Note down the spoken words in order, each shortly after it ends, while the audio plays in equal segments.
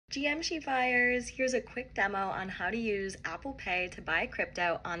GM SheFiers, here's a quick demo on how to use Apple Pay to buy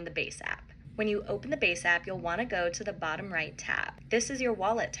crypto on the Base app. When you open the Base app, you'll want to go to the bottom right tab. This is your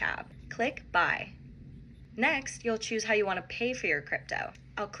wallet tab. Click Buy. Next, you'll choose how you want to pay for your crypto.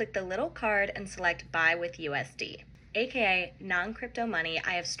 I'll click the little card and select Buy with USD, aka non-crypto money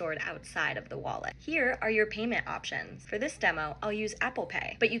I have stored outside of the wallet. Here are your payment options. For this demo, I'll use Apple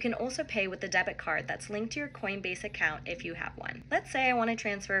Pay, but you can also pay with the debit card that's linked to your Coinbase account if you have one. Let's say I want to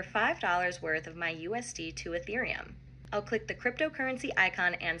transfer $5 worth of my USD to Ethereum. I'll click the cryptocurrency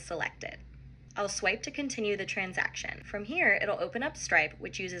icon and select it. I'll swipe to continue the transaction. From here, it'll open up Stripe,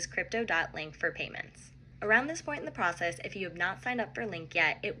 which uses crypto.link for payments. Around this point in the process, if you have not signed up for Link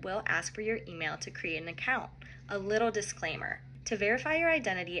yet, it will ask for your email to create an account. A little disclaimer. To verify your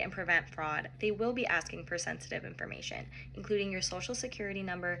identity and prevent fraud, they will be asking for sensitive information, including your social security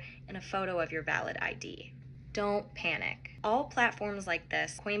number and a photo of your valid ID. Don't panic. All platforms like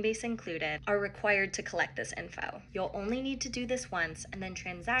this, Coinbase included, are required to collect this info. You'll only need to do this once, and then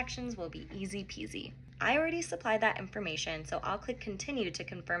transactions will be easy peasy. I already supplied that information, so I'll click Continue to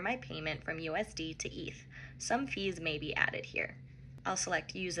confirm my payment from USD to ETH. Some fees may be added here. I'll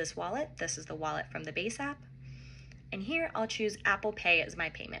select Use this wallet. This is the wallet from the Base app. And here I'll choose Apple Pay as my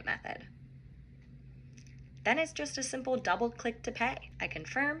payment method. Then it's just a simple double click to pay. I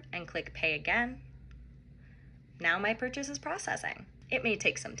confirm and click Pay again. Now my purchase is processing. It may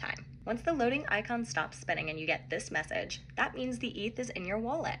take some time. Once the loading icon stops spinning and you get this message, that means the ETH is in your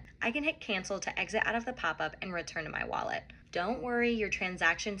wallet. I can hit cancel to exit out of the pop-up and return to my wallet. Don't worry, your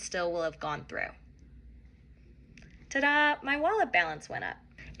transaction still will have gone through. Ta-da! My wallet balance went up.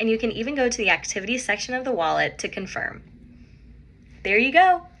 And you can even go to the activities section of the wallet to confirm. There you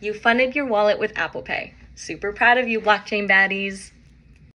go. You funded your wallet with Apple Pay. Super proud of you, blockchain baddies.